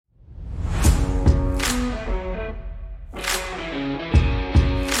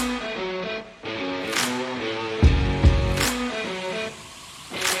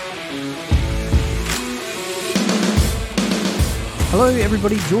Hello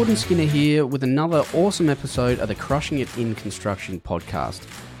everybody, Jordan Skinner here with another awesome episode of the Crushing It in Construction podcast,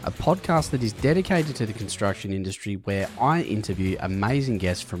 a podcast that is dedicated to the construction industry where I interview amazing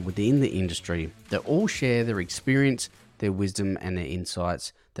guests from within the industry that all share their experience, their wisdom and their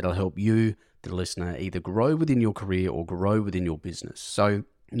insights that'll help you, the listener, either grow within your career or grow within your business. So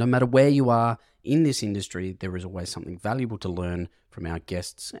no matter where you are in this industry, there is always something valuable to learn from our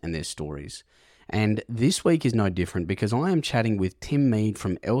guests and their stories. And this week is no different because I am chatting with Tim Mead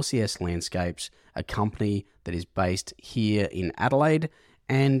from LCS Landscapes, a company that is based here in Adelaide.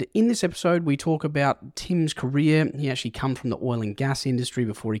 And in this episode, we talk about Tim's career. He actually come from the oil and gas industry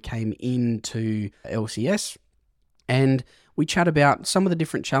before he came into LCS. And we chat about some of the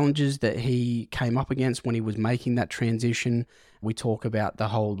different challenges that he came up against when he was making that transition. We talk about the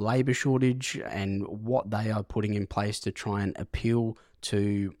whole labour shortage and what they are putting in place to try and appeal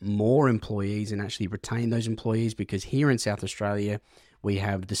to more employees and actually retain those employees, because here in South Australia, we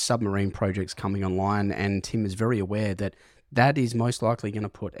have the submarine projects coming online, and Tim is very aware that that is most likely going to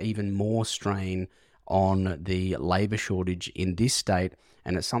put even more strain on the labour shortage in this state,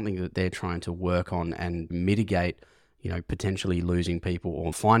 and it's something that they're trying to work on and mitigate, potentially losing people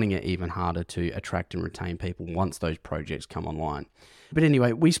or finding it even harder to attract and retain people once those projects come online. But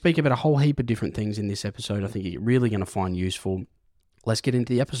anyway, we speak about a whole heap of different things in this episode I think you're really going to find useful. Let's get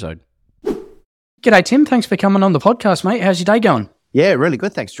into the episode. G'day, Tim. Thanks for coming on the podcast, mate. How's your day going? Yeah, really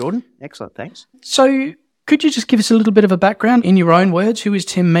good. Thanks, Jordan. Excellent. Thanks. So could you just give us a little bit of a background in your own words? Who is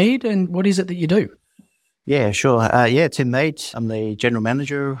Tim Mead and what is it that you do? Yeah, sure. Tim Mead. I'm the General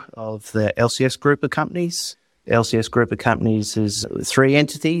Manager of the LCS Group of Companies. The LCS Group of Companies is 3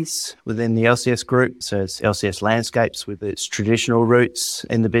 entities within the LCS Group. So it's LCS Landscapes with its traditional roots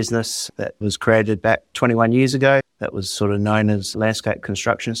in the business that was created back 21 years ago. That was sort of known as Landscape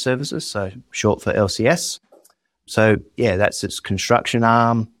Construction Services, so short for LCS. So, yeah, that's its construction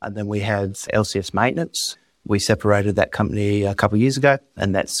arm. And then we have LCS Maintenance. We separated that company a couple of years ago,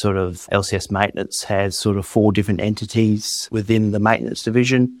 and that's sort of LCS Maintenance has sort of 4 different entities within the maintenance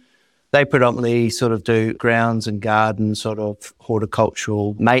division. They predominantly sort of do grounds and garden sort of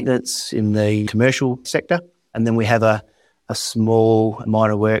horticultural maintenance in the commercial sector. And then we have a small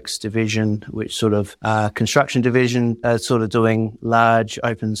minor works division, which sort of construction division, sort of doing large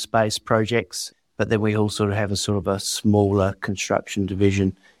open space projects. But then we also have a smaller construction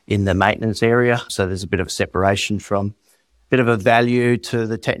division in the maintenance area. So there's a bit of separation from a bit of a value to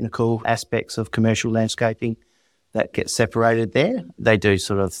the technical aspects of commercial landscaping that gets separated there. They do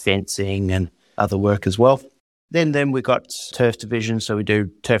sort of fencing and other work as well. Then we've got turf division. So we do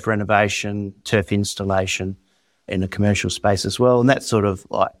turf renovation, turf installation in a commercial space as well. And that's sort of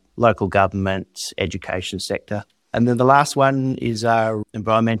like local government, education sector. And then the last one is our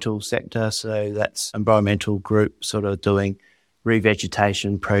environmental sector. So that's environmental group sort of doing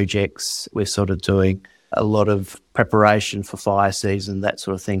revegetation projects. We're sort of doing a lot of preparation for fire season, that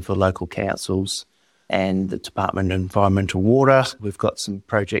sort of thing for local councils and the Department of Environmental Water. We've got some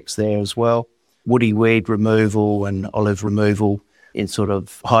projects there as well. Woody weed removal and olive removal in sort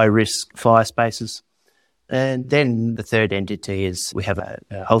of high-risk fire spaces. And then the third entity is we have a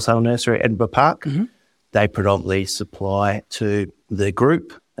wholesale nursery at Edinburgh Park. Mm-hmm. They predominantly supply to the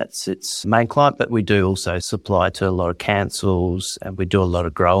group. That's its main client, but we do also supply to a lot of councils, and we do a lot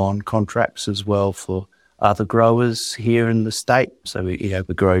of grow-on contracts as well for other growers here in the state. So we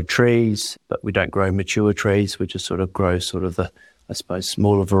grow trees, but we don't grow mature trees. We just sort of grow sort of the, I suppose,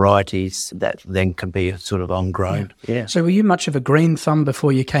 smaller varieties that then can be sort of on-grown. Yeah. So were you much of a green thumb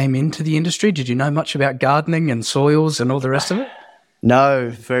before you came into the industry? Did you know much about gardening and soils and all the rest of it? No,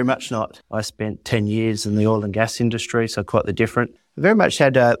 very much not. I spent 10 years in the oil and gas industry, so quite the different. I very much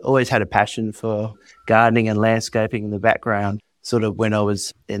always had a passion for gardening and landscaping in the background. Sort of when I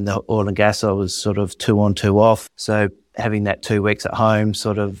was in the oil and gas, I was sort of 2 on, 2 off. So having that 2 weeks at home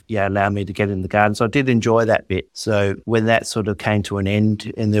sort of, allowed me to get in the garden. So I did enjoy that bit. So when that sort of came to an end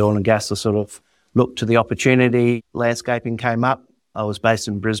in the oil and gas, I sort of looked to the opportunity. Landscaping came up. I was based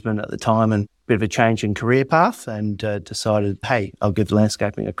in Brisbane at the time and a bit of a change in career path, and decided, hey, I'll give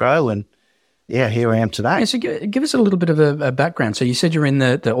landscaping a go. And yeah, here I am today. Yeah, so give us a little bit of a background. So you said you're in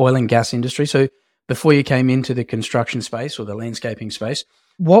the oil and gas industry. So before you came into the construction space or the landscaping space,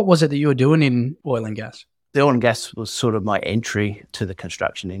 what was it that you were doing in oil and gas? The oil and gas was sort of my entry to the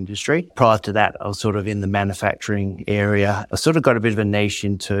construction industry. Prior to that, I was sort of in the manufacturing area. I sort of got a bit of a niche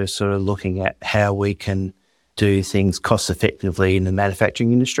into sort of looking at how we can do things cost effectively in the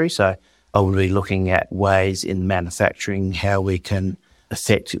manufacturing industry. So I would be looking at ways in manufacturing, how we can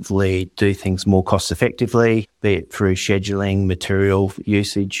effectively do things more cost effectively, be it through scheduling, material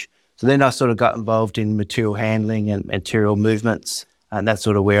usage. So then I sort of got involved in material handling and material movements. And that's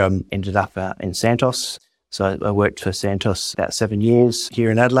sort of where I ended up in Santos. So I worked for Santos about 7 years here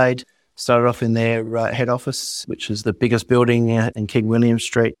in Adelaide. Started off in their head office, which is the biggest building in King William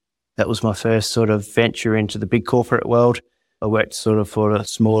Street. That was my first sort of venture into the big corporate world. I worked sort of for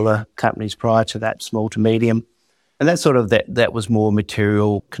smaller companies prior to that, small to medium. And that sort of that was more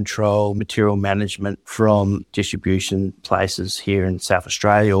material control, material management from distribution places here in South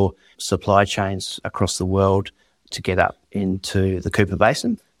Australia or supply chains across the world to get up into the Cooper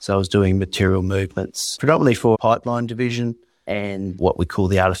Basin. So I was doing material movements, predominantly for pipeline division and what we call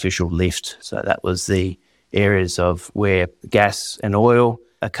the artificial lift. So that was the areas of where gas and oil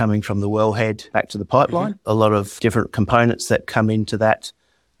are coming from the wellhead back to the pipeline. A lot of different components that come into that,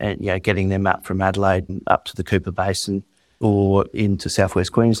 and getting them up from Adelaide and up to the Cooper Basin or into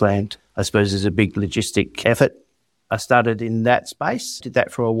southwest Queensland, I suppose, is a big logistic effort. I started in that space, did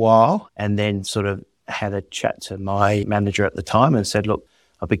that for a while, and then sort of had a chat to my manager at the time and said, look,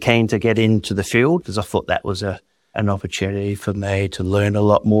 I'd be keen to get into the field because I thought that was an opportunity for me to learn a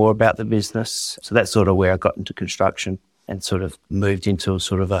lot more about the business. So that's sort of where I got into construction and sort of moved into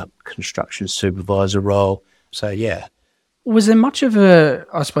sort of a construction supervisor role. So, yeah. Was there much of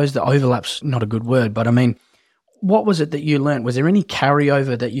I suppose the overlap's not a good word, but I mean, what was it that you learned? Was there any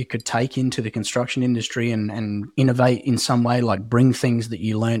carryover that you could take into the construction industry and innovate in some way, like bring things that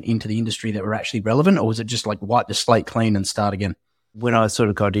you learned into the industry that were actually relevant, or was it just like wipe the slate clean and start again? When I sort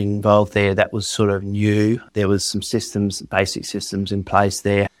of got involved there, that was sort of new. There was some systems, basic systems in place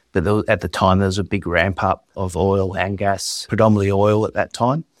there. But at the time, there was a big ramp up of oil and gas, predominantly oil at that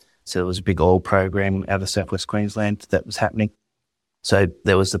time. So there was a big oil program out of southwest Queensland that was happening. So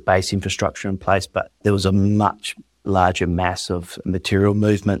there was the base infrastructure in place, but there was a much larger mass of material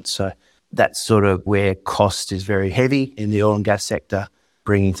movement. So that's sort of where cost is very heavy in the oil and gas sector.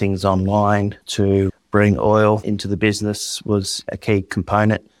 Bringing things online to bring oil into the business was a key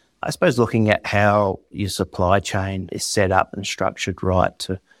component. I suppose looking at how your supply chain is set up and structured right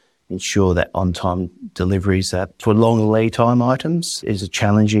to ensure that on-time deliveries for long lead time items is a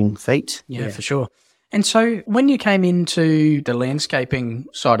challenging feat. Yeah, for sure. And so when you came into the landscaping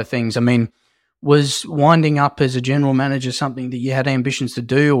side of things, I mean, was winding up as a general manager something that you had ambitions to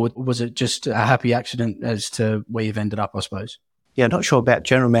do, or was it just a happy accident as to where you've ended up, I suppose? Yeah, not sure about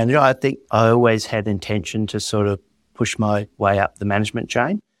general manager. I think I always had intention to sort of push my way up the management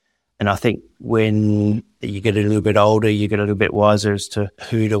chain. And I think when you get a little bit older, you get a little bit wiser as to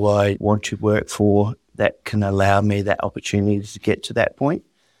who do I want to work for that can allow me that opportunity to get to that point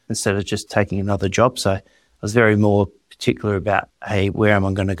instead of just taking another job. So I was very more particular about, hey, where am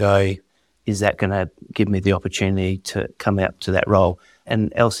I going to go? Is that going to give me the opportunity to come out to that role?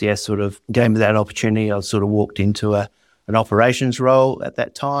 And LCS sort of gave me that opportunity. I sort of walked into an operations role at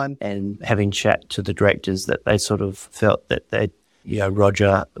that time, and having chat to the directors that they sort of felt that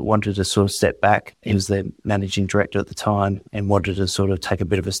Roger wanted to sort of step back. He was the managing director at the time and wanted to sort of take a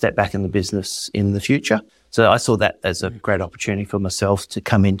bit of a step back in the business in the future. So I saw that as a great opportunity for myself to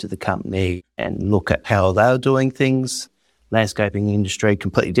come into the company and look at how they were doing things. Landscaping industry,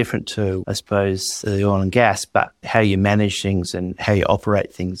 completely different to, I suppose, the oil and gas, but how you manage things and how you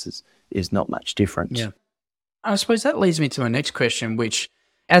operate things is not much different. Yeah. I suppose that leads me to my next question, which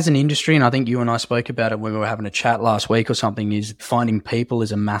as an industry, and I think you and I spoke about it when we were having a chat last week or something, is finding people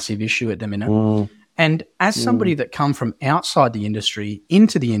is a massive issue at the minute. And as somebody that come from outside the industry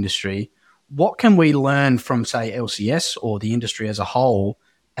into the industry, what can we learn from, say, LCS or the industry as a whole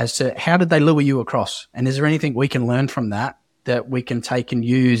as to how did they lure you across? And is there anything we can learn from that we can take and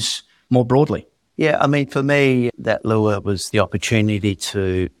use more broadly? Yeah, I mean, for me, that lure was the opportunity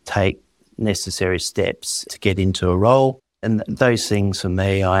to take necessary steps to get into a role. And those things for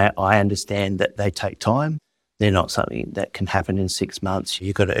me, I understand that they take time. They're not something that can happen in 6 months.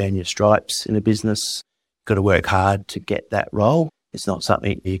 You've got to earn your stripes in a business. You've got to work hard to get that role. It's not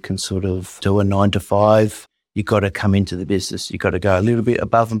something you can sort of do a 9 to 5. You've got to come into the business. You've got to go a little bit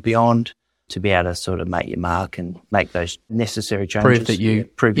above and beyond to be able to sort of make your mark and make those necessary changes.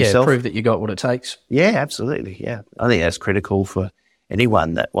 Prove yourself. Prove that you got what it takes. Yeah, absolutely. Yeah. I think that's critical for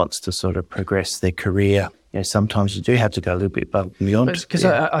anyone that wants to sort of progress their career. Sometimes you do have to go a little bit above and beyond. Because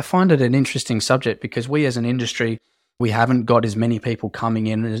I find it an interesting subject because we as an industry, we haven't got as many people coming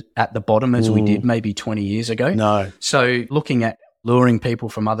in at the bottom as we did maybe 20 years ago. No. So looking at luring people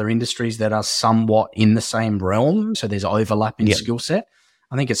from other industries that are somewhat in the same realm, so there's overlap in skill set,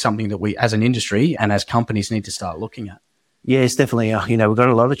 I think it's something that we as an industry and as companies need to start looking at. Yeah, it's definitely, we've got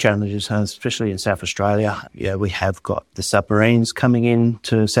a lot of challenges, especially in South Australia. Yeah, we have got the submarines coming in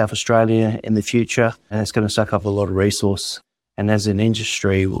to South Australia in the future, and it's going to suck up a lot of resource. And as an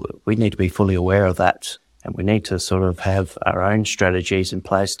industry, we need to be fully aware of that And we need to sort of have our own strategies in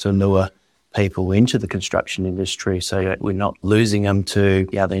place to lure people into the construction industry so that we're not losing them to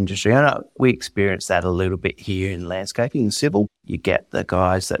the other industry. I know we experience that a little bit here in landscaping and civil. You get the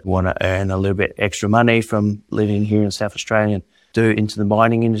guys that want to earn a little bit extra money from living here in South Australia and do into the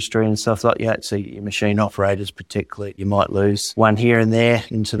mining industry and stuff like that. So your machine operators particularly, you might lose one here and there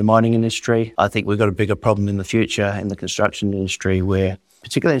into the mining industry. I think we've got a bigger problem in the future in the construction industry where,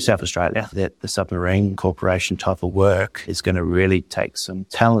 particularly in South Australia, that the submarine corporation type of work is going to really take some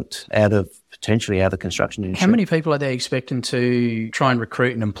talent potentially out of the construction industry. How many people are they expecting to try and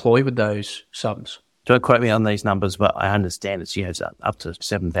recruit and employ with those subs? Don't quote me on these numbers, but I understand it's up to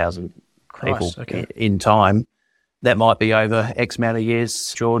 7,000 people in time. That might be over X amount of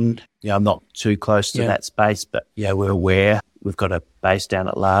years, Jordan. I'm not too close to that space, but we're aware. We've got a base down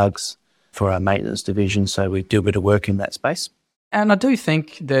at Largs for our maintenance division, so we do a bit of work in that space. And I do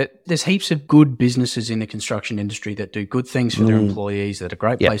think that there's heaps of good businesses in the construction industry that do good things for their employees, that are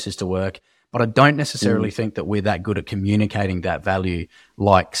great places to work. But I don't necessarily think that we're that good at communicating that value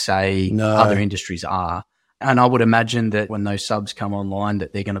like, say, other industries are. And I would imagine that when those subs come online,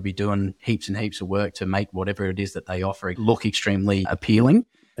 that they're going to be doing heaps and heaps of work to make whatever it is that they offer look extremely appealing.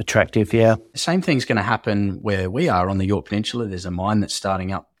 Attractive, yeah. The same thing's going to happen where we are on the York Peninsula. There's a mine that's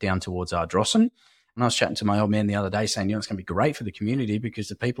starting up down towards Ardrossan. And I was chatting to my old man the other day saying, it's going to be great for the community because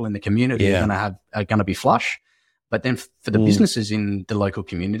the people in the community are going to be flush. But then for the businesses in the local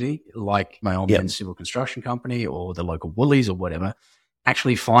community, like my old man's civil construction company or the local Woolies or whatever,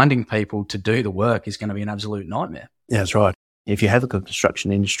 actually finding people to do the work is going to be an absolute nightmare. Yeah, that's right. If you have a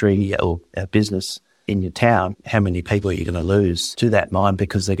construction industry or a business in your town, how many people are you going to lose to that mine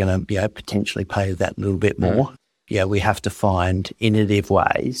because they're going to potentially pay that little bit more? Yeah, we have to find innovative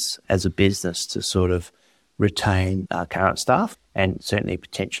ways as a business to sort of retain our current staff and certainly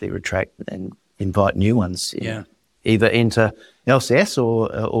potentially retract and invite new ones. Either into LCS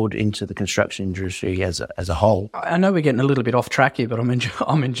or into the construction industry as a whole. I know we're getting a little bit off track here, but I'm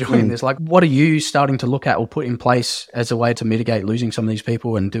enjoying this. Like, what are you starting to look at or put in place as a way to mitigate losing some of these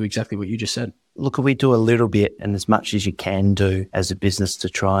people and do exactly what you just said? Look, we do a little bit and as much as you can do as a business to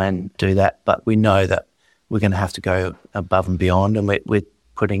try and do that, but we know that we're going to have to go above and beyond, and we're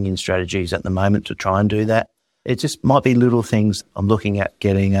putting in strategies at the moment to try and do that. It just might be little things. I'm looking at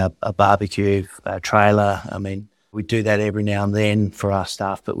getting a barbecue trailer. I mean, we do that every now and then for our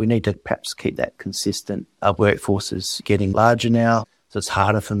staff, but we need to perhaps keep that consistent. Our workforce is getting larger now, so it's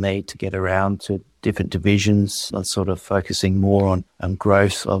harder for me to get around to different divisions. I'm sort of focusing more on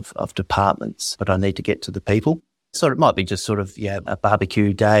growth of departments, but I need to get to the people. So it might be just sort of, a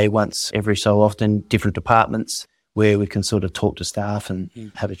barbecue day once every so often, different departments where we can sort of talk to staff and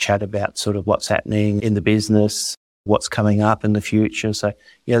have a chat about sort of what's happening in the business, what's coming up in the future. So,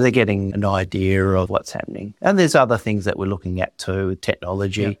 they're getting an idea of what's happening. And there's other things that we're looking at too, with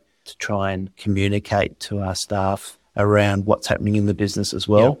technology to try and communicate to our staff around what's happening in the business as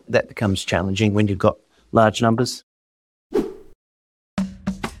well. That becomes challenging when you've got large numbers.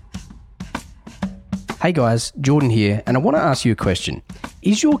 Hey guys, Jordan here, and I want to ask you a question.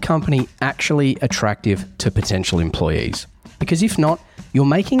 Is your company actually attractive to potential employees? Because if not, you're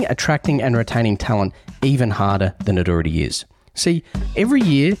making attracting and retaining talent even harder than it already is. See, every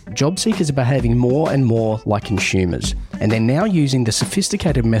year, job seekers are behaving more and more like consumers, and they're now using the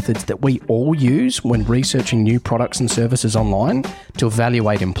sophisticated methods that we all use when researching new products and services online to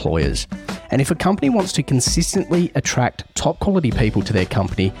evaluate employers. And if a company wants to consistently attract top quality people to their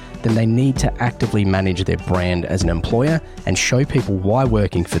company, then they need to actively manage their brand as an employer and show people why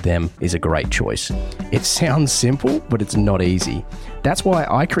working for them is a great choice. It sounds simple, but it's not easy. That's why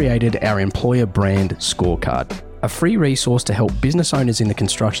I created our employer brand scorecard, a free resource to help business owners in the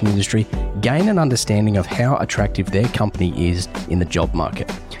construction industry gain an understanding of how attractive their company is in the job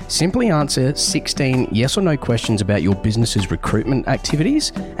market. Simply answer 16 yes or no questions about your business's recruitment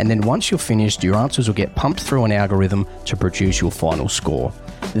activities, and then once you're finished, your answers will get pumped through an algorithm to produce your final score.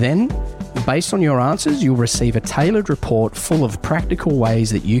 Then, based on your answers, you'll receive a tailored report full of practical ways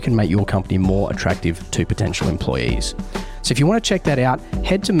that you can make your company more attractive to potential employees. So if you want to check that out,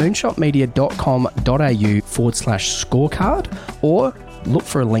 head to moonshotmedia.com.au/scorecard or look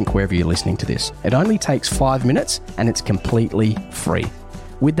for a link wherever you're listening to this. It only takes 5 minutes and it's completely free.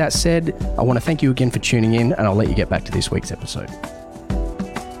 With that said, I want to thank you again for tuning in, and I'll let you get back to this week's episode.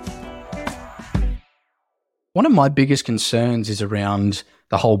 One of my biggest concerns is around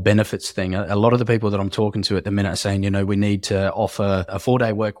the whole benefits thing. A lot of the people that I'm talking to at the minute are saying, we need to offer a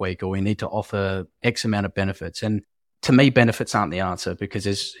 4-day work week, or we need to offer X amount of benefits. And to me, benefits aren't the answer, because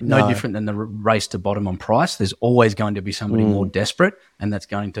there's no different than the race to bottom on price. There's always going to be somebody more desperate, and that's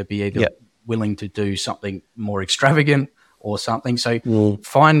going to be either willing to do something more extravagant or something. So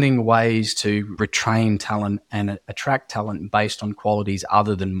finding ways to retrain talent and attract talent based on qualities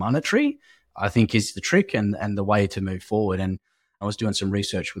other than monetary, I think is the trick and the way to move forward. And I was doing some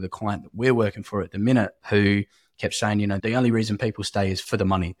research with a client that we're working for at the minute who kept saying, the only reason people stay is for the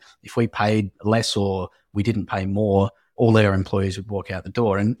money. If we paid less or we didn't pay more, all their employees would walk out the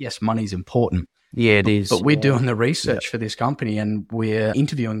door. And yes, money's important. Yeah, it is. But we're doing the research for this company and we're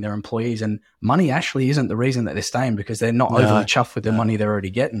interviewing their employees, and money actually isn't the reason that they're staying, because they're not overly chuffed with the money they're already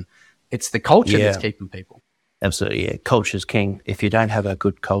getting. It's the culture that's keeping people. Absolutely, yeah. Culture's king. If you don't have a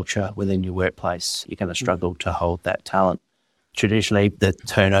good culture within your workplace, you're going to struggle to hold that talent. Traditionally, the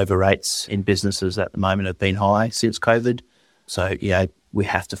turnover rates in businesses at the moment have been high since COVID. So, we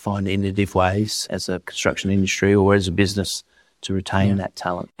have to find innovative ways as a construction industry or as a business to retain that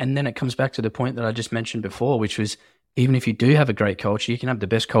talent. And then it comes back to the point that I just mentioned before, which was even if you do have a great culture, you can have the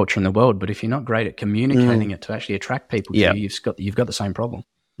best culture in the world, but if you're not great at communicating it to actually attract people to you, you've got the same problem.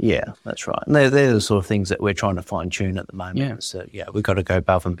 Yeah, that's right. And they're the sort of things that we're trying to fine-tune at the moment. Yeah. So, we've got to go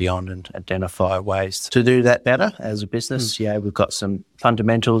above and beyond and identify ways to do that better as a business. Yeah, we've got some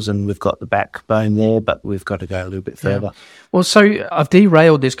fundamentals and we've got the backbone there, but we've got to go a little bit further. Yeah. Well, so I've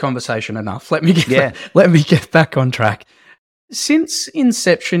derailed this conversation enough. Let me get back on track. Since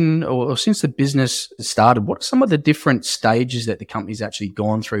inception or since the business started, what are some of the different stages that the company's actually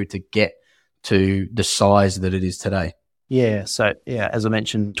gone through to get to the size that it is today? Yeah, so as I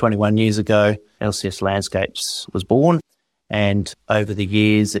mentioned, 21 years ago, LCS Landscapes was born, and over the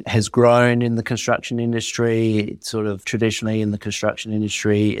years it has grown in the construction industry. It's sort of traditionally in the construction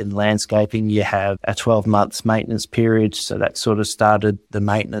industry, in landscaping, you have a 12-month maintenance period, so that sort of started the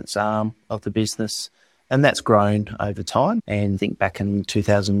maintenance arm of the business. And that's grown over time. And I think back in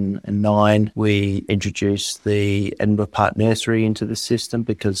 2009, we introduced the Edinburgh Park Nursery into the system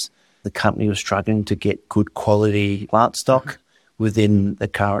because the company was struggling to get good quality plant stock within the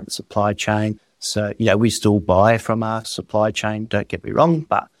current supply chain. So, we still buy from our supply chain, don't get me wrong,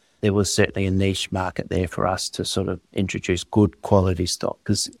 but there was certainly a niche market there for us to sort of introduce good quality stock,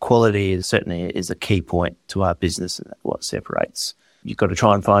 because quality is a key point to our business and what separates. You've got to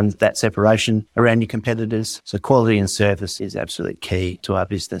try and find that separation around your competitors. So quality and service is absolutely key to our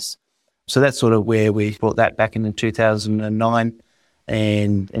business. So that's sort of where we brought that back in 2009.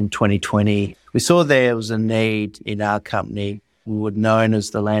 And in 2020, we saw there was a need in our company. We were known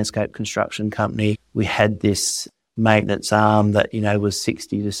as the landscape construction company. We had this maintenance arm that, was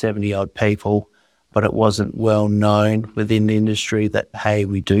 60 to 70 odd people, but it wasn't well known within the industry that, hey,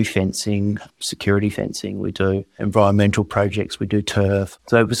 we do fencing, security fencing, we do environmental projects, we do turf.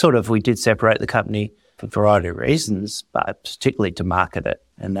 So we did separate the company for a variety of reasons, but particularly to market it.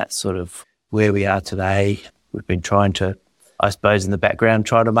 And that's sort of where we are today. We've been trying to, I suppose, in the background,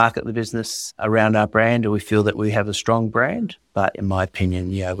 try to market the business around our brand, and we feel that we have a strong brand. But in my opinion,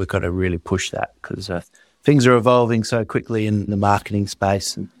 we've got to really push that because things are evolving so quickly in the marketing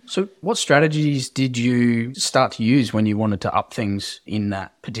space. So what strategies did you start to use when you wanted to up things in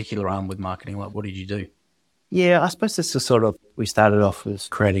that particular arm with marketing? Like, what did you do? Yeah, I suppose this is we started off with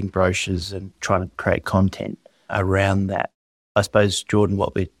creating brochures and trying to create content around that. I suppose, Jordan,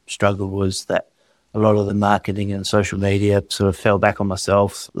 what we struggled was that a lot of the marketing and social media sort of fell back on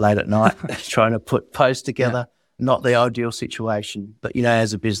myself late at night trying to put posts together. Yeah. Not the ideal situation. But,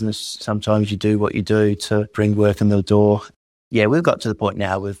 as a business, sometimes you do what you do to bring work in the door. Yeah, we've got to the point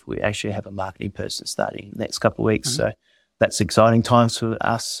now we actually have a marketing person starting the next couple of weeks. Mm-hmm. So that's exciting times for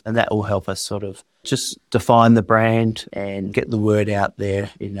us. And that will help us sort of just define the brand and get the word out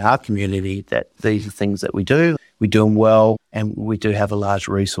there in our community that these are things that we do. We do them well, and we do have a large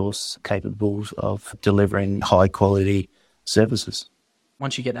resource capable of delivering high quality services.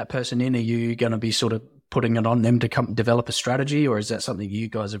 Once you get that person in, are you going to be sort of putting it on them to come develop a strategy, or is that something you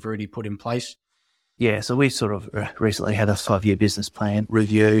guys have already put in place? Yeah, so we sort of recently had a 5-year business plan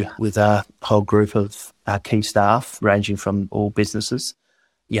review with a whole group of our key staff, ranging from all businesses.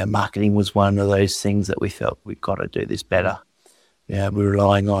 Yeah, marketing was one of those things that we felt we've got to do this better. Yeah, we're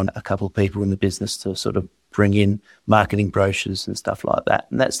relying on a couple of people in the business to sort of bring in marketing brochures and stuff like that.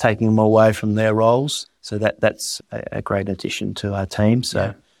 And that's taking them away from their roles. So that's a great addition to our team.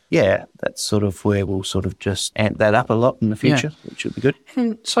 So yeah, that's sort of where we'll sort of just amp that up a lot in the future, which would be good.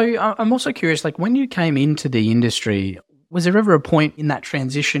 And so I'm also curious, like when you came into the industry, was there ever a point in that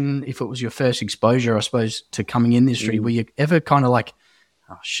transition, if it was your first exposure, I suppose, to coming in the industry, were you ever kind of like,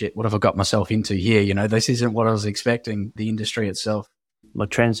 oh shit, what have I got myself into here? This isn't what I was expecting, the industry itself. My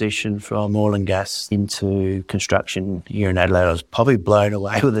transition from oil and gas into construction here in Adelaide, I was probably blown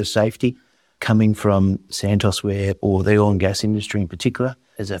away with the safety. Coming from Santos, or the oil and gas industry in particular,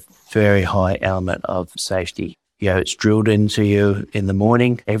 there's a very high element of safety. It's drilled into you in the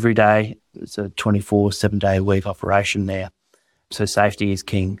morning every day. It's a 24, 7-day-a-week operation there. So safety is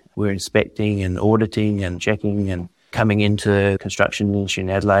king. We're inspecting and auditing and checking, and coming into construction industry in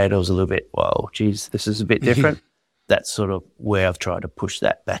Adelaide, I was a little bit, whoa, geez, this is a bit different. That's sort of where I've tried to push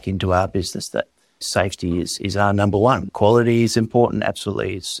that back into our business, that safety is our number one. Quality is important,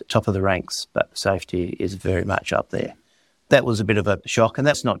 absolutely. It's top of the ranks, but safety is very much up there. That was a bit of a shock, and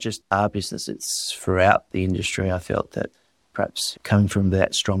that's not just our business, it's throughout the industry. I felt that perhaps coming from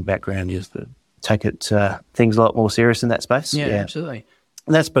that strong background, you have to take things a lot more serious in that space. Yeah, absolutely.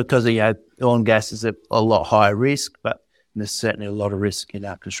 And that's because oil and gas is a lot higher risk, but there's certainly a lot of risk in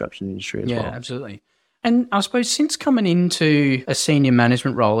our construction industry as well. Yeah, absolutely. And I suppose since coming into a senior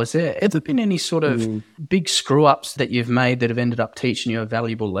management role, has there ever been any sort of big screw-ups that you've made that have ended up teaching you a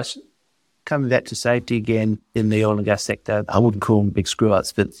valuable lesson? Coming back to safety again, in the oil and gas sector, I wouldn't call them big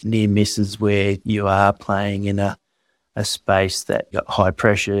screw-ups, but near misses where you are playing in a space that you've got high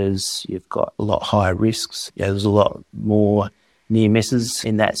pressures, you've got a lot higher risks. There's a lot more near misses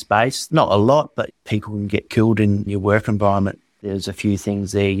in that space. Not a lot, but people can get killed in your work environment. There's a few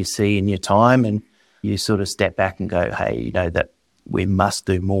things there you see in your time, and you sort of step back and go, hey, that we must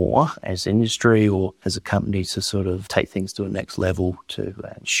do more as industry or as a company to sort of take things to a next level to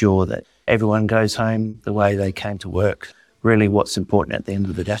ensure that everyone goes home the way they came to work. Really what's important at the end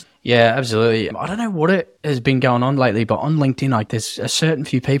of the day. Yeah, absolutely. I don't know what it has been going on lately, but on LinkedIn, there's a certain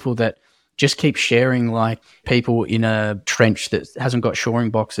few people that just keep sharing people in a trench that hasn't got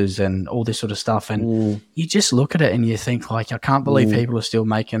shoring boxes and all this sort of stuff. And you just look at it and you think I can't believe people are still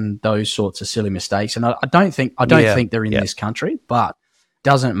making those sorts of silly mistakes. And I don't think they're in this country, but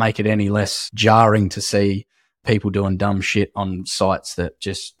doesn't make it any less jarring to see people doing dumb shit on sites that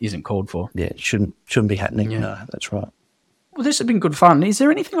just isn't called for. Yeah, it shouldn't be happening. Yeah. No, that's right. Well, this has been good fun. Is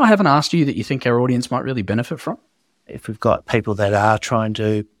there anything I haven't asked you that you think our audience might really benefit from? If we've got people that are trying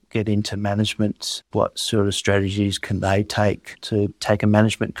to get into management, what sort of strategies can they take to take a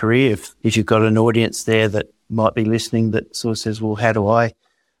management career? If you've got an audience there that might be listening that sort of says, well, how do I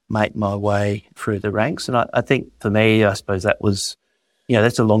make my way through the ranks? And I think for me, I suppose that was,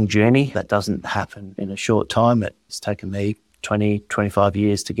 that's a long journey. That doesn't happen in a short time. It's taken me 20, 25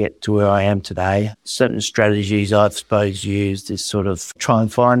 years to get to where I am today. Certain strategies I've suppose used is sort of try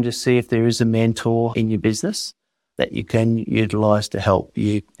and find to see if there is a mentor in your business that you can utilise to help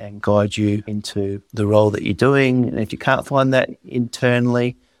you and guide you into the role that you're doing. And if you can't find that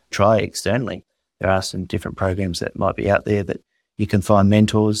internally, try externally. There are some different programs that might be out there that you can find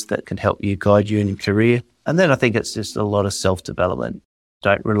mentors that can help you, guide you in your career. And then I think it's just a lot of self-development.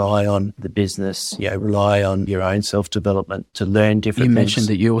 Don't rely on the business, rely on your own self-development to learn different things. You mentioned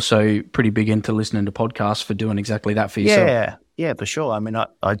that you're also pretty big into listening to podcasts for doing exactly that for yourself. Yeah, for sure. I mean,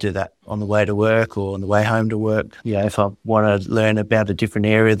 I do that on the way to work or on the way home to work. If I want to learn about a different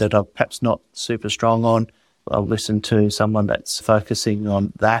area that I'm perhaps not super strong on, I'll listen to someone that's focusing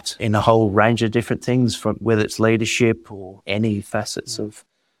on that in a whole range of different things, from whether it's leadership or any facets of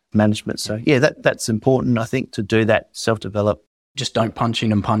management. So, that's important, I think, to do that, self-develop. Just don't punch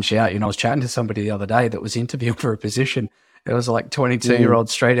in and punch out. I was chatting to somebody the other day that was interviewing for a position. It was 22-year-old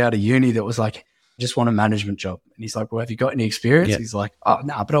straight out of uni that was like, just want a management job. And he's like, well, have you got any experience? Yeah. He's like, oh,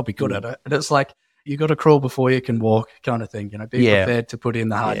 no, but I'll be good at it. And it's like, you got to crawl before you can walk kind of thing. Be prepared to put in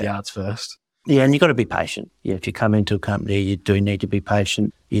the hard yards first. Yeah, and you've got to be patient. If you come into a company, you do need to be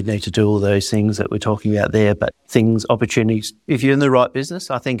patient. You need to do all those things that we're talking about there, but opportunities, if you're in the right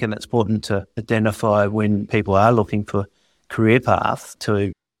business, I think, and it's important to identify when people are looking for career path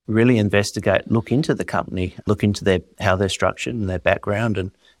to really investigate, look into the company, look into how they're structured and their background,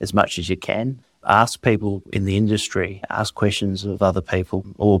 and as much as you can. Ask people in the industry, ask questions of other people,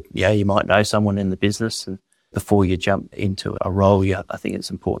 or you might know someone in the business, and before you jump into a role, I think it's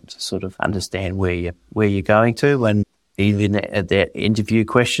important to sort of understand where you're going to. And even at their interview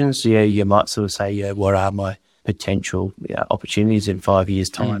questions, you might sort of say, what are my potential opportunities in 5 years'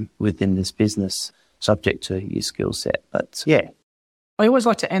 time within this business, subject to your skill set. But I always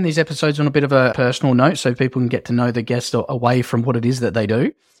like to end these episodes on a bit of a personal note so people can get to know the guest away from what it is that they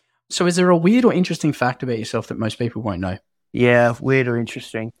do. So is there a weird or interesting fact about yourself that most people won't know? Yeah, weird or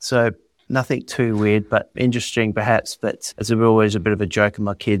interesting. So nothing too weird, but interesting perhaps. But it's always a bit of a joke of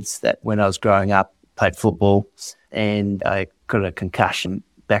my kids that when I was growing up, played football and I got a concussion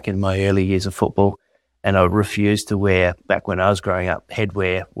back in my early years of football. And I refused to wear, back when I was growing up,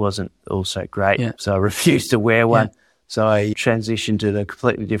 headwear wasn't also great. Yeah. So I refused to wear one. Yeah. So I transitioned to a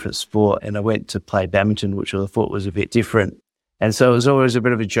completely different sport and I went to play badminton, which I thought was a bit different. And so it was always a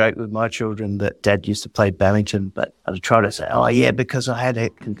bit of a joke with my children that Dad used to play badminton, but I'd try to say, "Oh yeah, because I had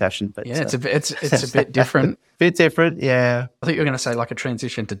a concussion." But yeah, it's a bit different. Bit different, yeah. I think you're going to say like a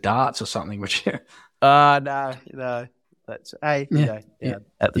transition to darts or something, which No. That's at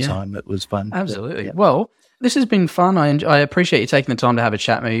the time it was fun. Absolutely. But, yeah. Well, this has been fun. I appreciate you taking the time to have a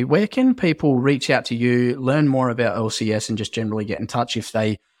chat with me. Where can people reach out to you, learn more about LCS, and just generally get in touch if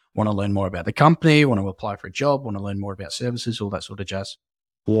they want to learn more about the company, want to apply for a job, want to learn more about services, all that sort of jazz?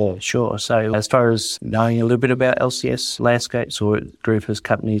 Yeah, sure. So as far as knowing a little bit about LCS Landscapes or group of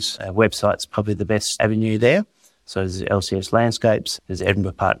companies, our website's probably the best avenue there. So there's LCS Landscapes, there's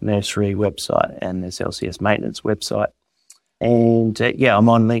Edinburgh Park Nursery website, and there's LCS Maintenance website. And I'm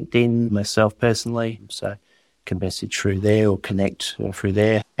on LinkedIn myself personally, so can message through there or connect through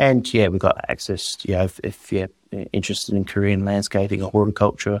there. And we've got access, if you're interested in career in landscaping or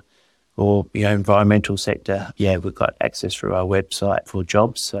horticulture or, environmental sector, we've got access through our website for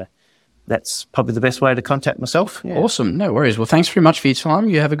jobs. So that's probably the best way to contact myself. Yeah. Awesome. No worries. Well, thanks very much for your time.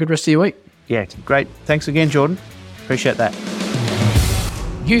 You have a good rest of your week. Yeah, great. Thanks again, Jordan. Appreciate that.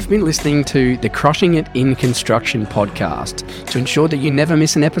 You've been listening to the Crushing It in Construction podcast. To ensure that you never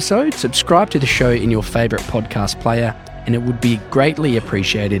miss an episode, subscribe to the show in your favourite podcast player, and it would be greatly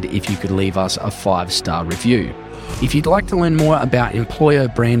appreciated if you could leave us a 5-star review. If you'd like to learn more about employer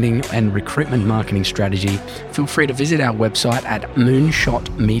branding and recruitment marketing strategy, feel free to visit our website at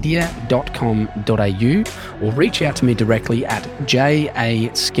moonshotmedia.com.au or reach out to me directly at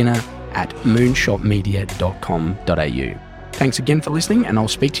jaskinner@moonshotmedia.com.au. Thanks again for listening, and I'll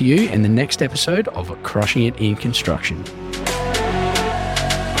speak to you in the next episode of Crushing It in Construction.